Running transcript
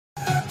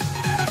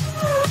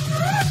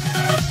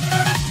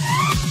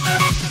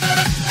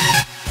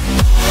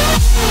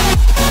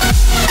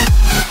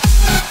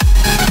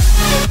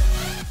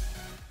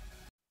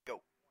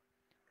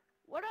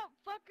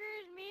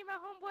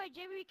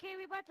JBK,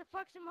 we about to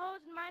fuck some hoes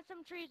and mine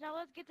some trees. Now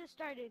let's get this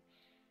started.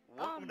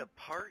 Welcome to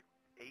part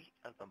 8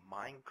 of the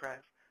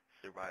Minecraft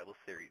Survival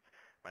series.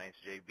 My name's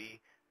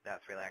JB,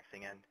 that's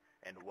Relaxing End,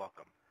 and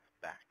welcome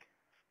back.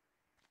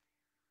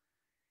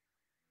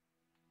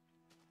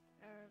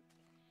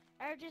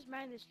 I just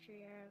mined this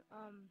tree.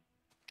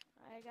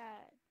 I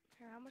got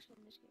here. How much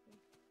did this get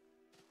me?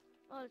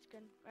 Oh, that's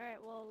good. All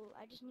right. Well,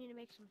 I just need to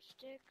make some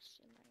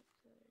sticks, and I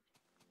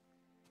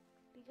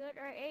could be good.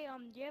 All right. Hey,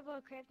 do you have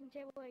a crafting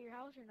table at your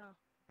house or no?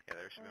 Yeah,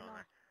 there should be one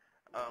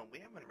there. We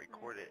haven't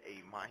recorded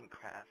a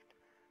Minecraft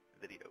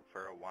video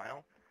for a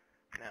while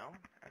now.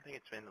 I think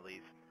it's been at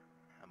least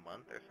a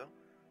month or so.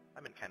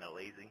 I've been kind of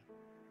lazy.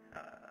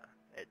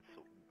 It's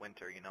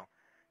winter, you know.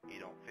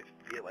 You don't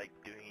feel like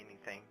doing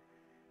anything.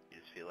 You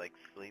just feel like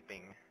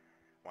sleeping,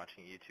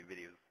 watching YouTube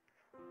videos,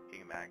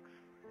 getting back,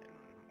 and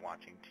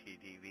watching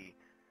TV.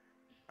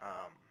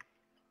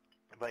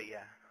 But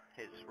yeah,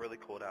 it's really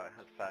cold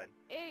outside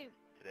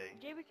today.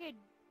 JBK,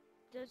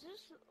 does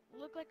this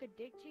look like a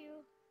dick to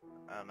you?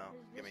 I don't know.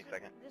 Give me a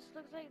second. This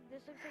looks like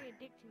a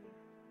dick to me.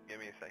 Give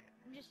me a second.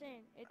 I'm just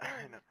saying, it does.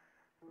 I know.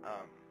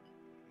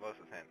 What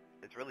was I saying?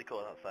 It's really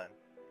cold outside.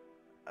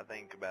 I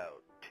think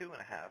about 2.5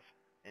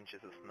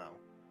 inches of snow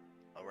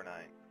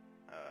overnight.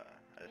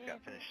 I just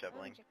got finished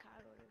shoveling.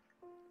 Chicago,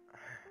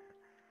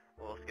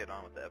 Well, let's get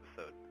on with the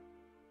episode.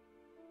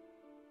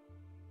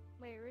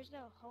 Wait, where's the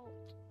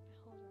halt?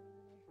 Hold on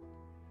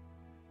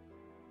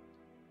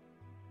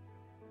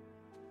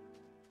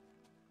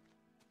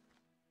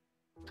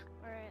there.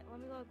 Alright, let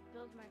me go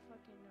build my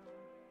fucking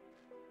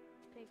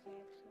pickaxe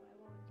so I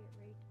won't get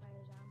raped by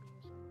a zombie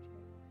or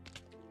something.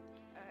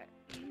 Alright.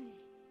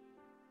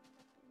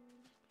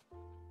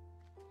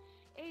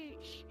 Hey,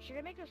 should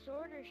I make a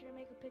sword or should I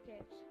make a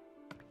pickaxe?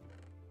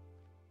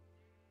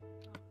 Oh,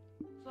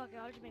 fuck it,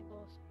 I'll just make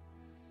both.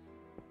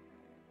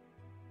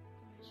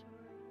 My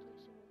sword,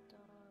 place it with the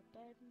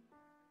bed.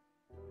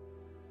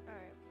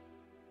 Alright.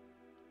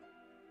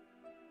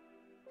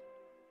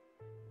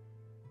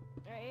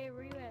 Alright, hey,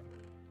 where you at?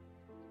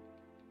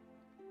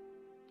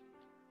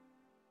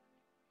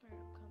 Alright,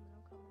 I'm coming.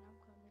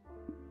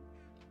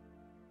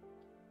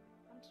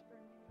 I'm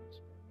sperming.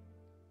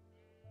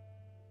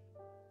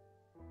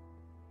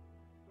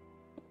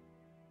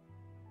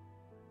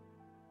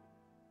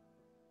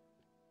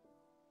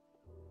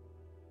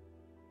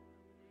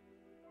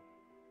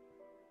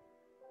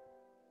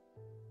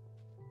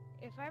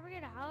 If I ever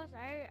get a house,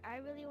 I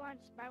really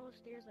want spiral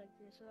stairs like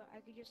this, so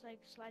I could just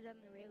like slide down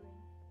the railing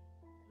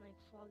and like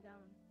fall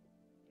down.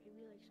 It'd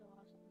be like so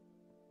awesome.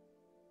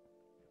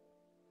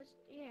 But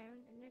yeah,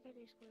 and I got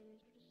these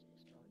squares.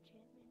 It's no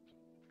enchantment.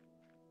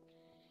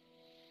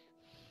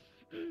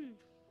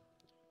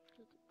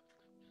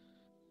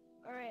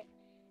 All right,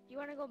 do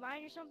you want to go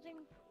mine or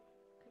something?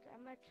 Cause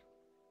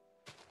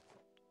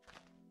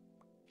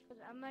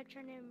I'm not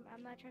trying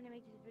to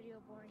make this video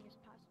boring as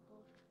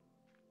possible.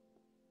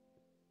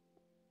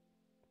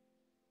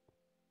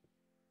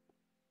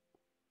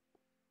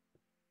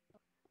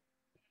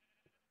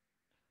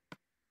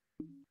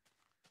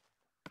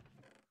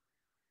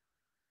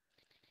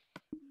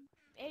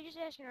 Hey, just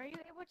asking, are you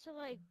able to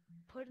like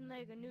put in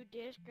like a new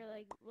disc or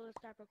like will it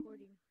stop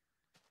recording?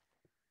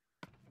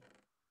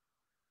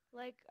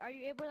 Like, are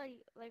you able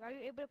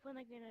to put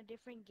like in a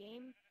different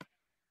game,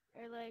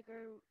 or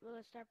will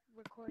it stop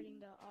recording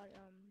the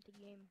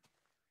game?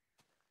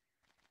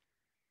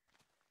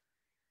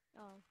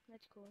 Oh,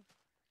 that's cool.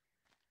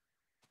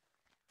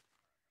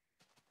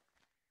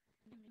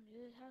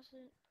 This house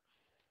is...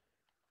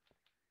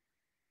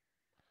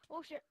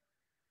 Oh shit!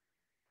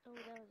 Oh,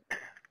 that was...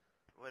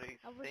 What do you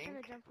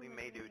think we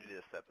may do to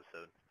this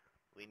episode?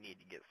 We need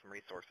to get some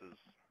resources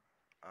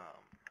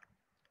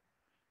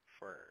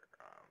for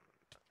a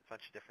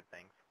bunch of different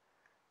things.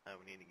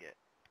 We need to get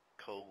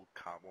coal,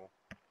 cobble,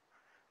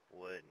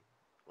 wood,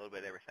 a little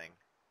bit of everything.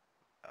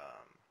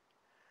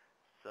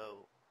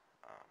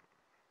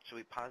 Should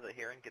we pause it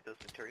here and get those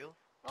materials?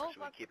 Oh, or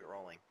should we keep it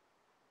rolling?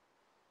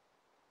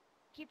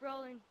 Keep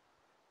rolling.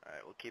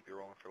 Alright, we'll keep it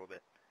rolling for a little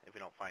bit. If we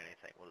don't find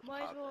anything, we'll just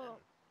might pause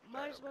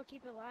as well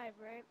keep it live,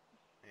 right?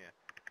 Yeah.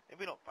 If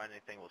we don't find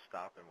anything, we'll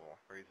stop and we'll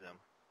resume.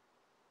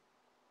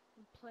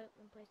 And play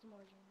some more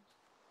games.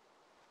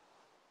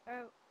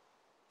 Oh.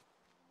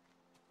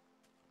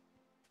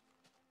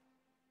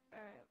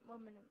 Alright, 1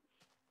 minute.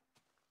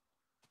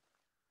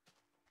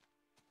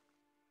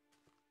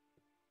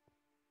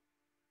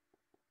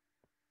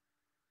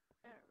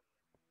 Alright.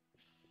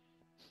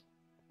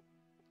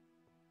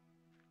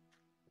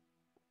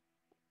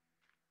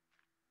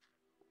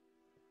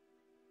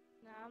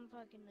 Nah, I'm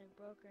fucking like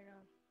broke right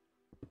now.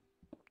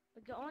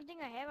 But the only thing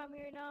I have on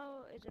me right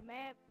now is a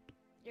map,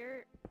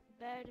 dirt,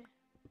 bed,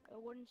 a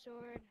wooden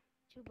sword,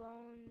 2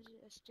 bones,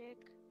 a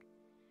stick,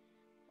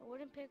 a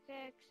wooden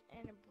pickaxe,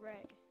 and a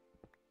bread.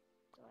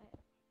 That's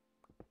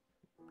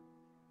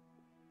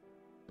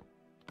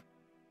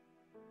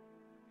all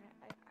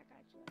I have. I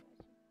got you.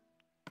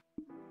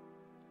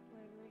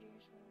 Wait, where do you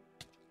swim?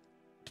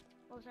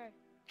 Oh,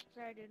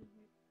 sorry, dude.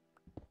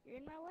 You're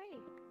in my way.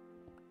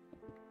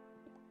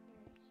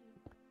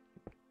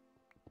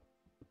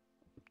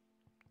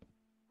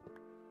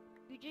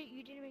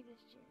 You didn't make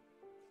this chair.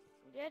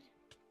 You did?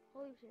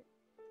 Holy shit.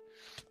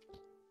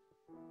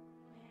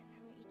 Man,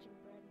 I'm gonna eat some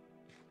bread.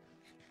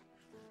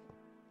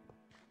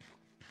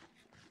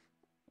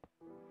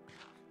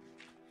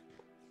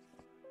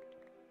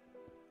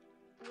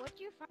 What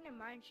do you find in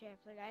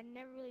mineshaft? Like, I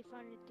never really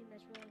found anything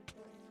that's really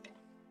important.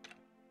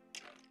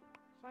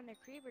 Found a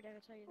creeper, then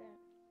I'll tell you that.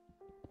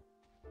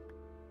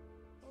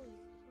 Holy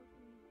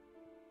fucking...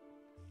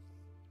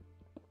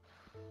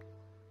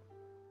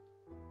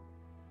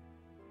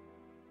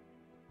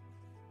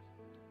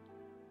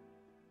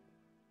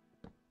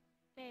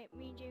 Hey,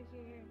 me and Jake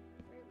are here.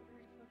 Where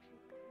the fuck she...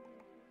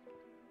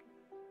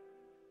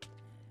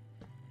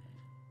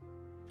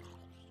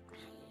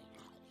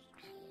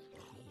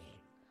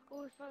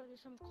 Oh, if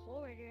there's some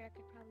coal right here, I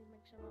could probably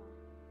make some,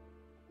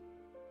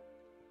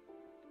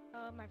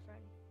 my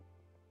friend.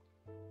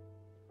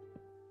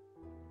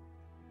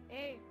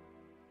 Hey!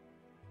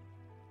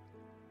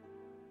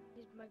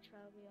 His mic's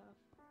probably off.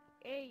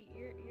 Hey,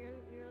 you're a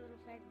little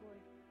fat boy.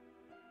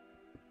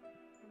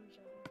 I'm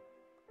joking.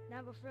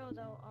 Now, but for real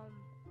though,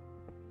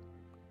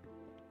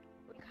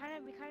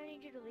 we kind of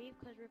need you to leave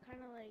because we're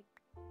kind of like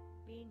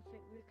being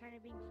famous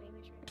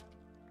right now.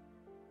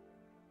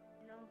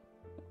 You know?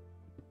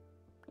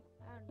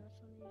 I don't know.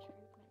 Somebody just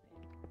scraped my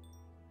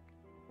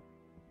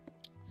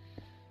back.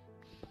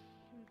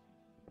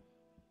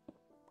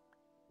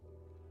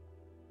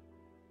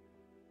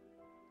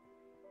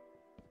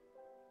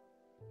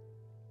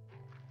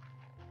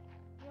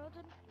 You know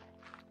what?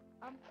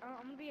 I'm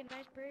gonna be a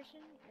nice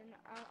person and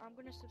I'm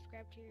gonna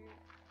subscribe to your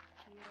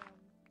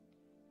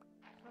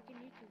fucking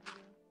YouTube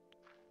video.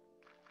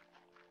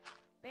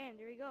 Bam,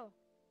 there we go.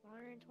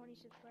 120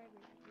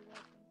 subscribers. You're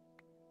welcome.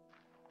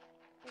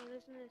 Hey,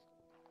 listen to this.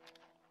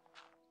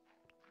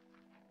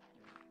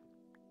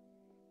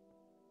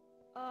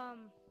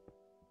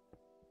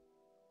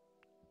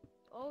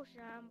 Oh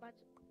shit, I'm about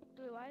to...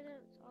 Dude, why is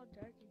it all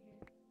dark in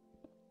here?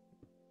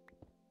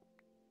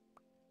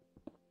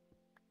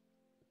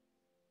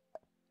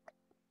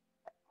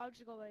 I'll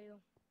just go by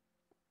you.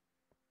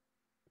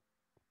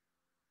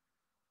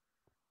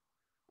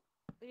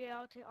 Yeah,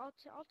 I'll take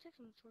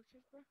some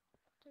torches, bro.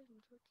 Take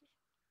some torches.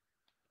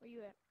 Where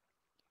you at?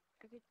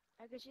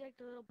 I could see like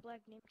the little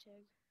black name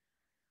tag.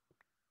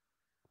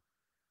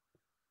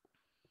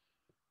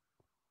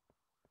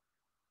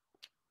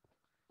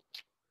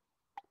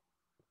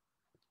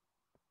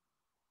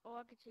 Oh,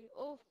 I can see.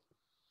 Oh.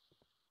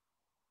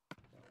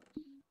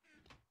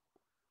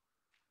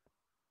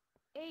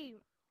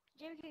 Hey,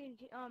 JK,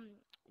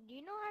 do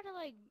you know how to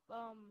like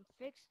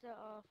fix the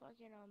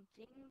fucking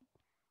thing,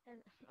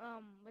 and,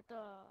 with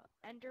the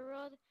Ender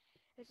World?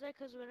 It's like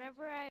 'cause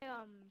whenever I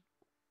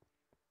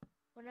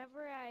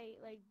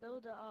like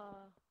build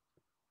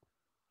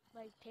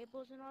like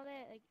tables and all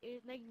that, like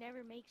it like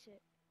never makes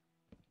it.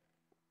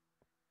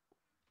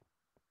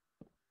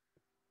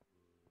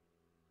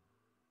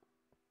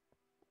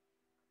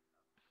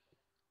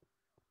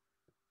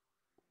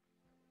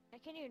 I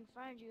can't even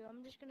find you.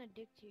 I'm just gonna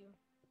dig to you.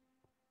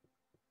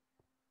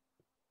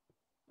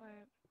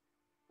 Alright.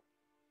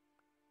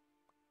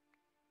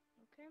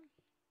 Okay.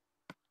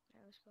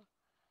 Alright, let's go.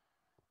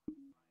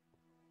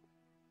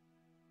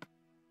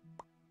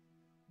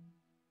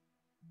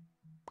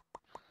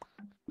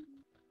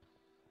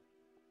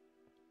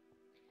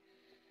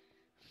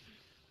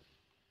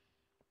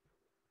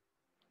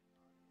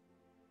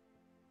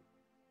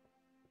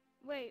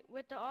 Wait,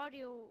 with the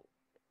audio,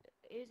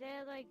 is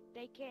that like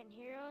they can't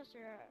hear us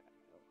or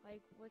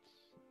like what's...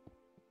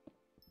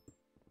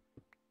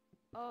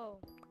 Oh.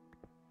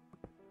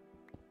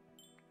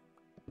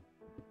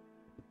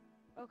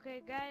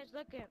 Okay, guys,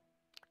 look at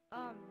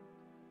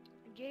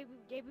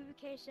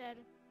JBBK said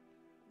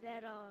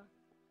that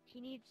he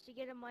needs to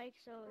get a mic,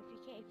 so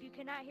if you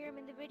cannot hear him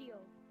in the video,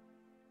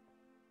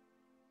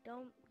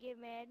 don't get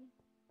mad.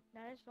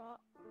 Not his fault.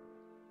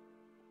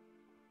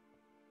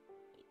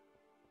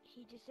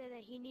 He just said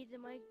that he needs a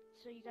mic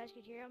so you guys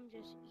could hear him.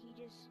 Just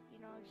you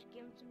know, just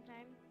give him some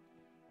time.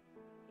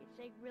 It's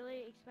like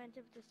really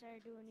expensive to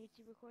start doing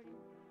YouTube recording.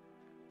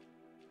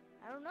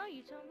 I don't know,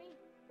 you tell me.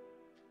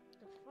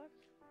 The fuck?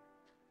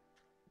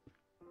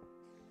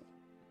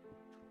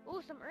 Oh,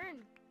 some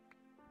urn.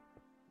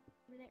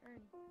 Where's that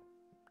urn?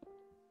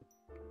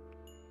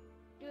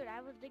 Dude,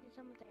 I was digging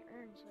some of that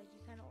urn, so like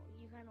you kind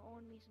of owe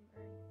me some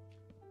urn.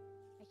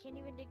 I can't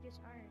even dig this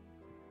urn,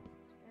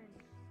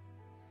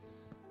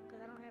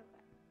 because I don't have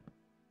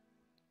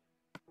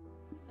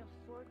a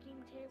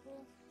forking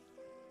table.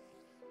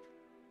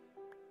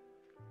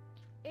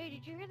 Hey,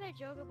 did you hear that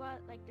joke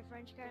about like the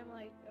French guy?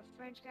 Like a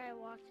French guy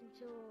walked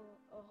into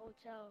a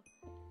hotel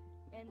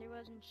and there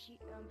wasn't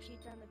sheets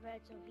on the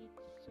bed, so he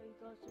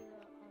goes to the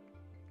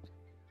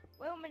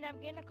Wait a minute, I'm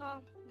getting a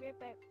call. Be right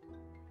back.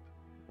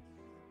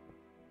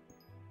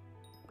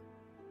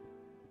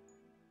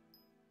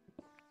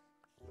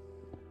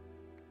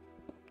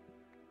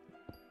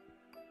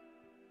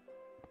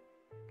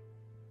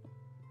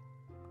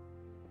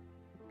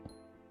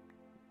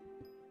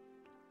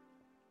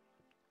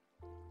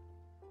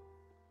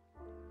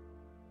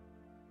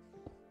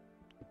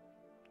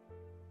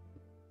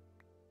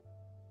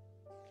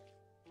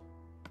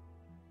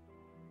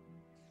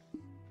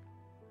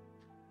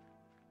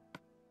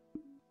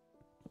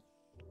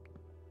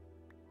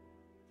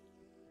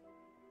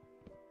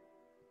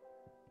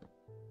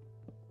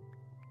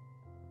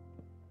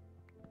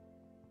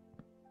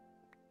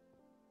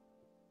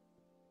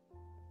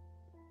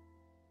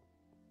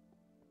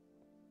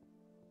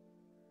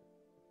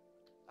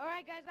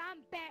 Alright guys,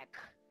 I'm back.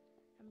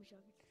 I'm just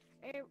joking.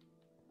 Hey,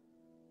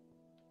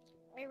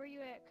 where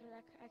you at? Cause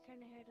I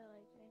kinda had a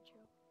like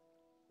intro.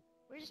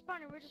 Where's the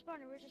spawner? Where's the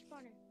spawner? Where's the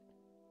spawner?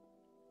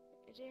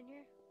 Is it in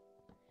here?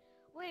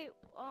 Wait,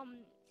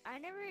 I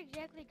never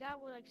exactly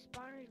got what like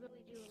spawners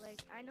really do.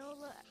 Like I know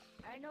that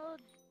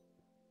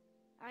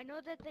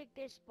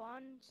they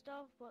spawn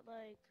stuff, but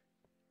like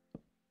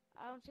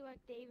I don't see like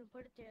they even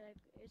put it there. Like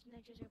isn't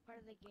it just a part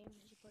of the game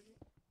that you put it?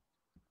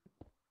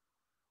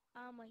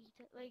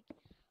 Like,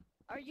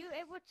 are you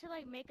able to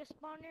like make a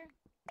spawner?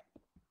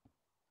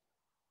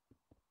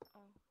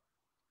 Oh,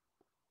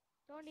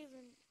 don't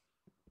even.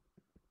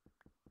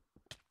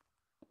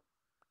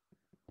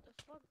 The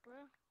fuck,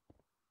 bro?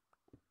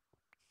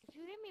 If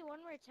you hit me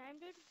one more time,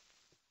 dude,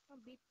 I'll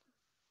beat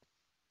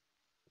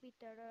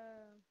that.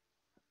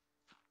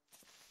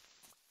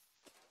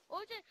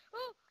 Oh,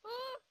 oh,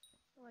 oh!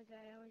 Oh my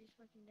god, I almost just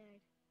fucking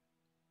died.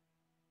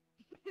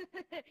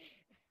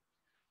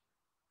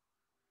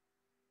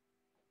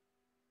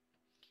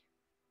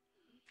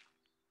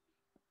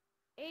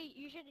 Hey,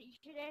 you should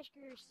ask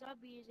your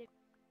subbies if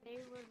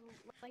they would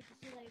like to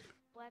see like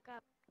Black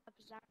Ops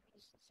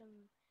Zombies some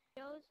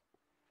videos,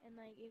 and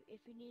like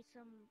if you need a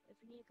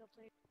good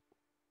player,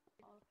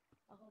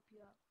 I'll help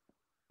you out.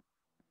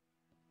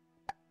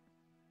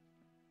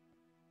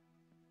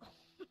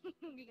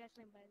 You got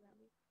slain by a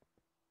zombie.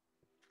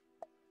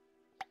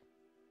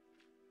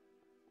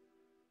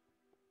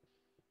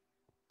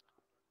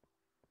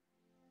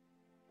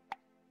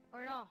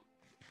 Or no.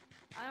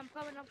 I'm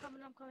coming.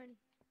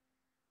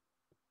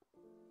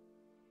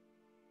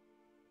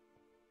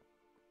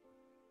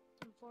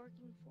 Some fork.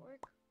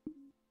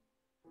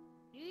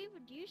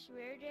 Do you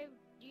swear, Dave?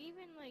 Do you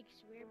even like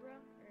swear, bro?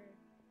 Or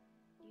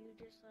do you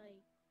just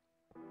like,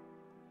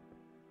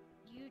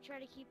 do you try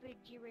to keep it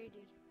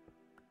G-rated?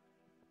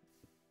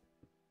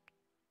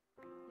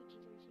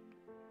 PG-13.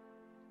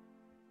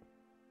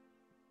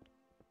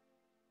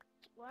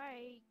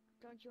 Why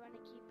don't you want to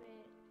keep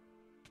it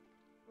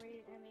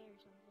rated MA or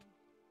something?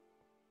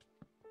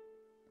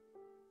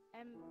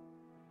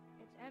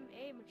 It's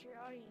MA, mature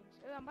audience.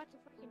 Oh, I'm about to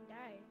fucking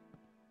die.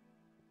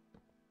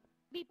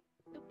 Beep.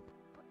 Boop.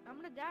 I'm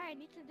gonna die. I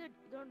need to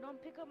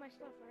don't pick up my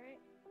stuff,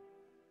 alright?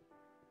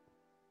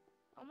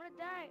 I'm gonna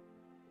die.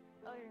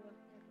 Oh, there you go.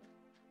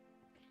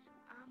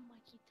 I'm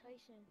Mikey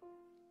Tyson.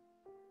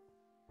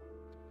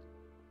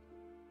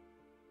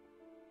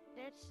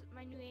 That's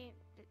my new name.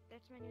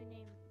 That's my new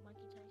name,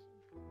 Mikey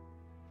Tyson.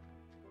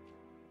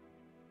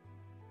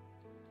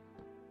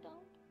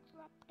 Don't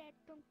drop that.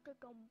 Don't.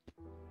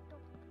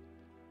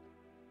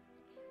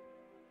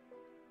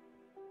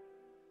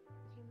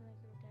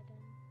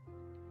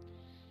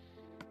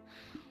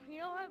 You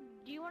know what?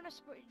 Do you want to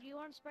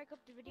spike up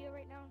the video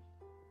right now?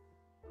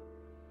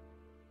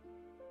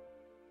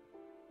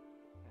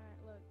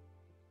 Alright, look.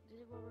 This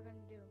is what we're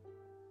gonna do.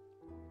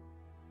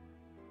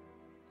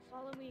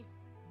 Follow me.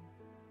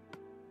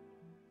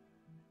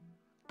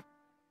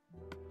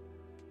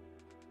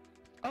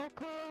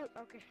 Okay.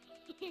 Okay.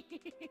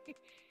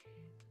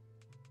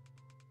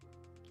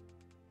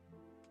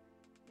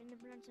 And to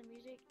put on some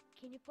music.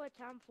 Can you put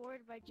Tom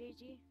Ford by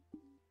Jay-Z?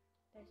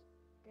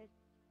 That's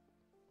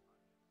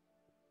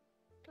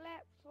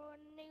clap for a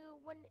nigga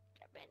when it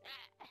clapping.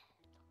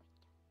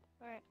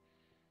 Alright.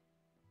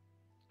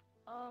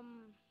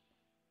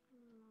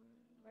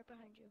 Right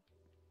behind you.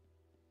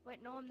 Wait,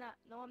 no I'm not.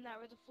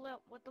 Where's the flip?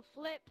 What the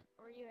flip?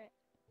 Where are you at?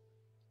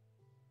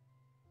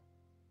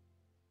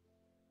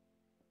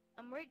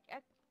 I'm right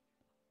at...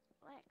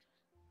 Relax.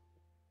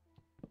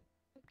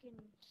 Fucking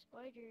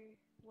spider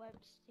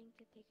webs think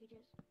that they could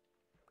just...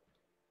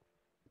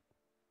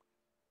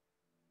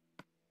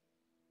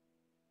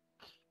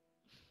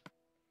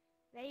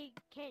 They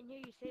can't hear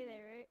you say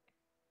that, right?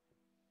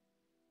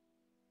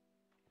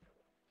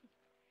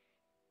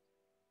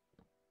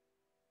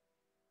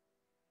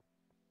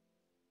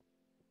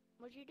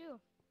 What'd you do?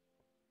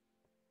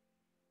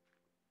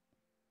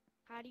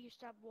 How do you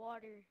stop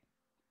water?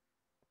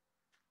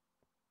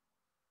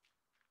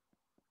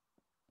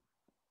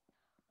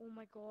 Oh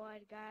my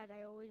god,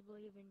 I always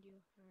believe in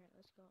you. Alright,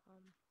 let's go.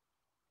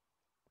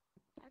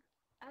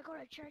 I go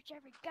to church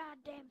every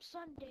goddamn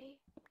Sunday.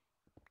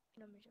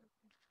 No, I'm joking.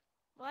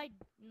 Well,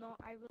 no,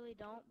 I really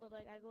don't, but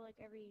like, I go like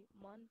every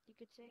month, you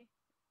could say.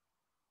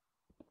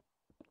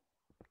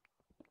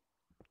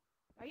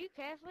 Are you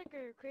Catholic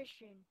or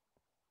Christian?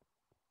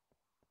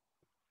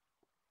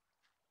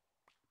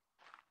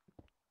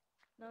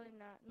 No, they're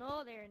not.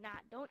 No, they're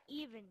not. Don't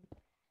even.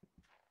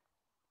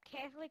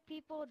 Catholic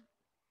people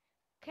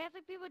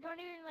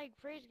don't even like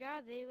praise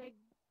God. They like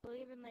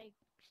believe in like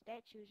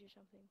statues or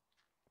something.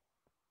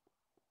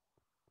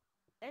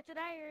 That's what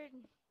I heard.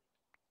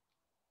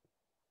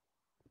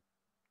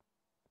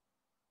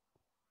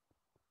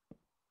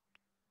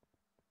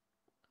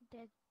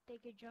 That they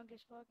get drunk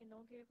as fuck and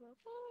don't care about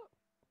fuck.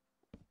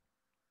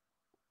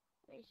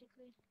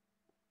 Basically.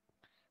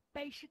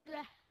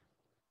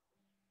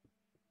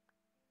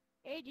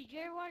 Hey, did you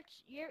ever watch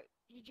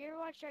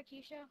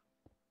Sharkeisha?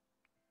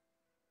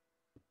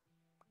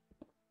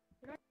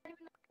 You don't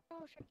even know.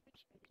 know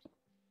Sharkeisha is.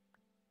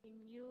 And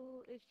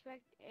you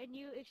expect, and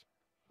you ex,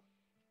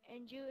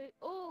 and you,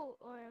 oh,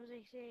 or I was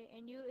gonna say,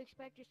 and you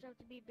expect yourself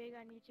to be big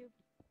on YouTube.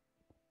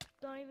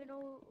 Don't even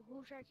know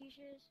who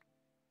Sharkeisha is?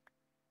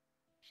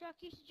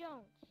 Sharkeisha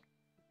Jones.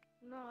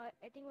 No, I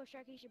think it was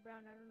Sharkeisha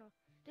Brown. I don't know.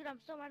 Dude, I'm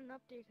still running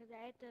up there because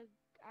I had to.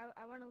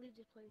 I want to leave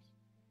this place.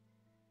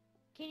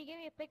 Can you give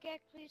me a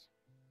pickaxe, please,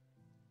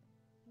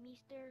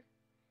 Mister?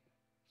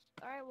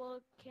 All right. Well,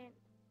 can.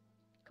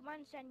 Come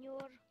on,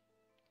 Senor.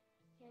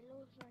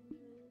 Hello,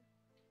 Senor.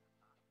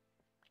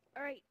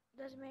 All right.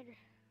 Doesn't matter.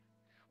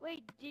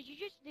 Wait. Did you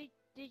just did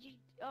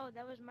you? Oh,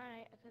 that was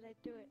mine because I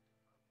threw it.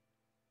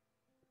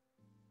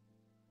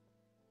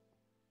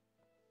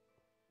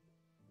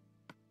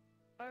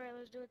 All right.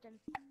 Let's do it then.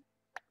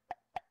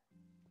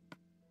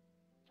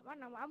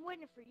 Come on, I'm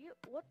waiting for you.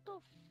 What the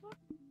fuck,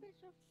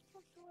 bitch?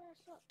 Fuck your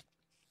ass up.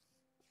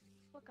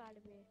 Fuck out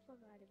of here. Fuck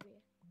out of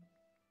here.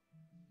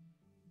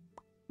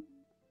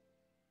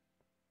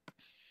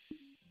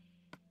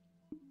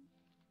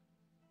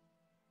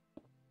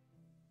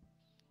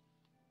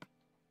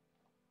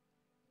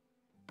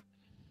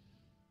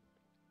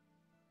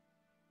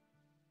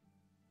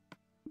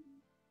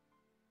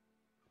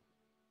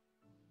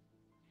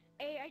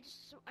 Hey, I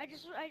just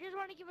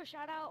want to give a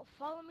shout out.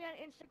 Follow me on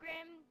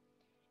Instagram.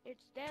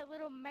 It's that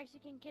little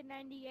Mexican kid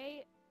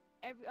 98.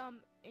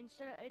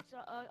 Instead of, it's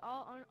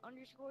all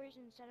underscores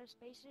instead of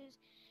spaces.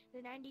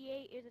 The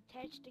 98 is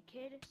attached to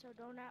kid, so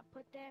do not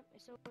put that.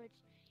 So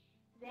it's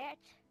that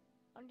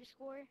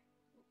underscore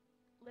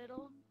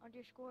little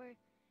underscore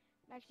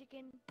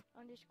Mexican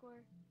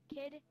underscore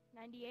kid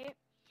 98.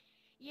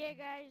 Yeah,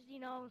 guys, you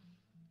know,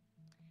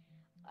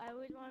 I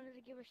always wanted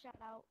to give a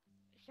shout out.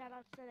 Shout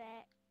outs to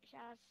that.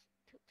 Shout outs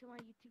to my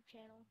YouTube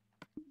channel.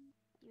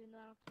 Even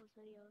though I don't post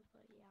videos,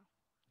 but yeah.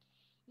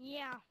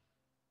 Yeah.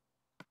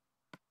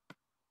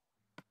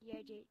 Yeah,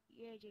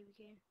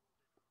 JBK.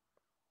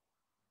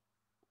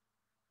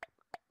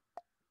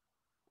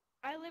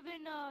 I live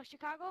in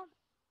Chicago.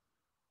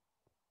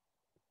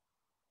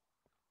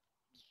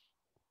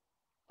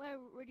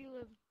 Where do you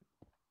live?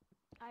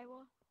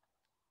 Iowa.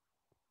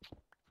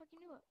 Fucking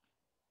knew it.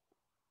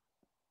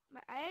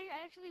 I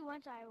actually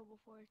went to Iowa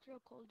before. It's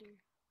real cold here.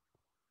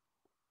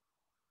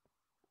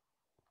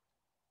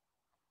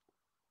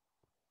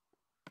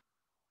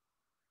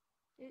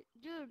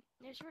 Dude,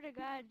 I swear to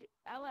God,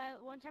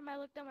 one time I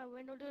looked out my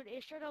window, dude,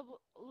 it sure to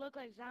look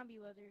like zombie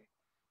weather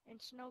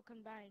and snow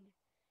combined.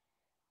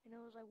 And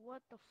it was like,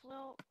 what the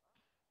flow?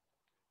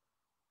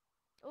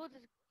 Oh,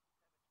 this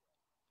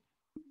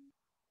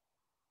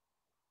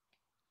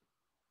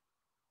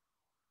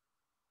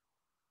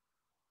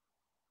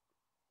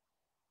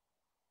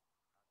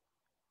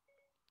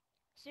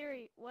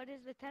Siri, what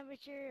is the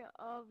temperature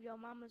of your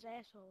mama's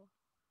asshole?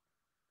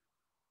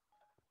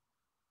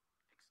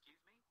 Excuse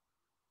me?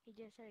 He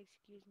just said,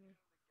 excuse me.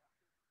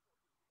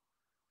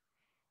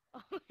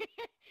 Oh,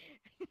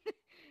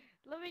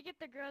 let me get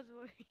the girl's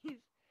voice.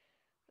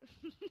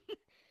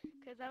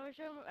 Cause I was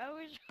showing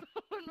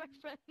my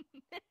friend.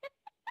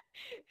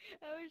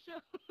 I was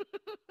showing.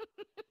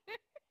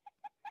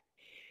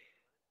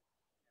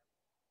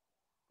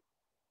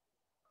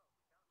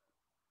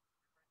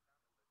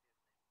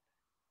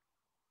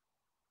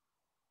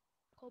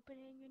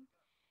 Copenhagen.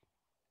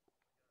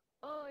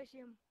 Oh, I see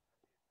him.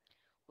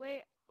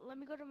 Wait, let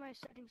me go to my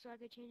settings so I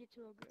can change it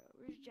to a girl.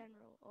 Where's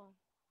general? Oh,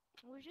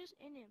 I was just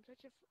in him.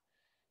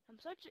 I'm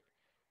such a.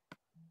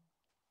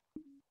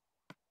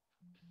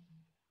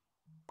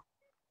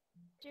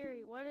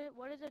 Siri,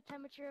 what is the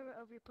temperature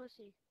of your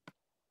pussy?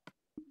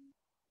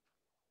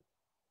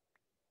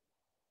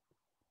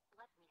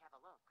 Let me have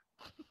a look.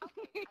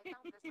 Okay, I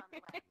found this on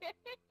the web.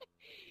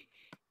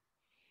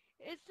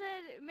 It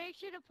said, make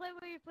sure to play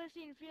with your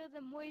pussy and feel the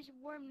moist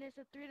warmness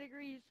of 3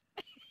 degrees.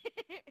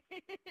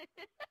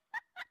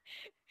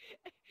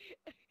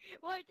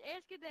 What?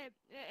 Ask it that.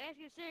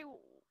 Ask it, say,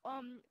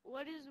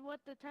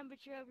 what the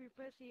temperature of your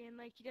pussy? And,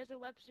 like, she does a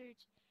web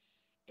search.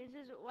 It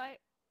says,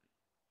 what?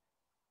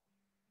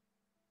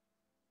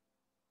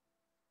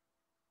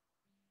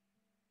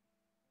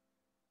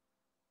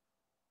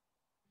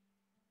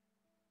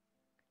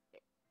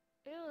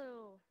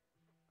 Ew.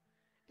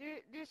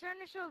 They're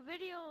starting to show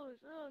videos.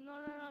 Oh,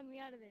 no, get me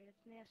out of there.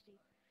 It's nasty.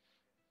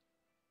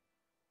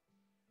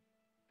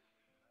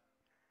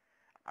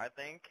 I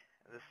think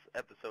this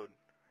episode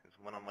has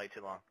went on way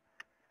too long.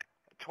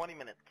 20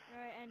 minutes.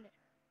 Alright, end it.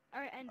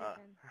 Alright, end it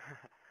then.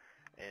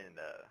 And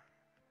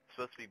it's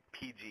supposed to be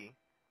PG.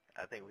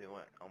 I think we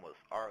went almost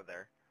R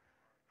there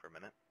for a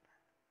minute.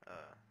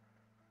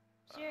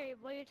 Siri,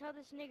 will you tell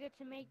this nigga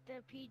to make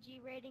the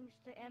PG ratings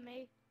to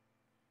MA?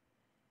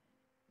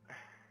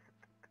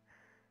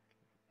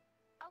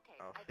 Okay,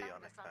 I'll I see you found all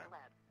this next on time. the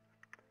web.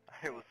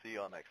 I will see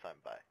you all next time.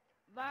 Bye.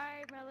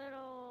 Bye, my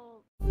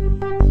little...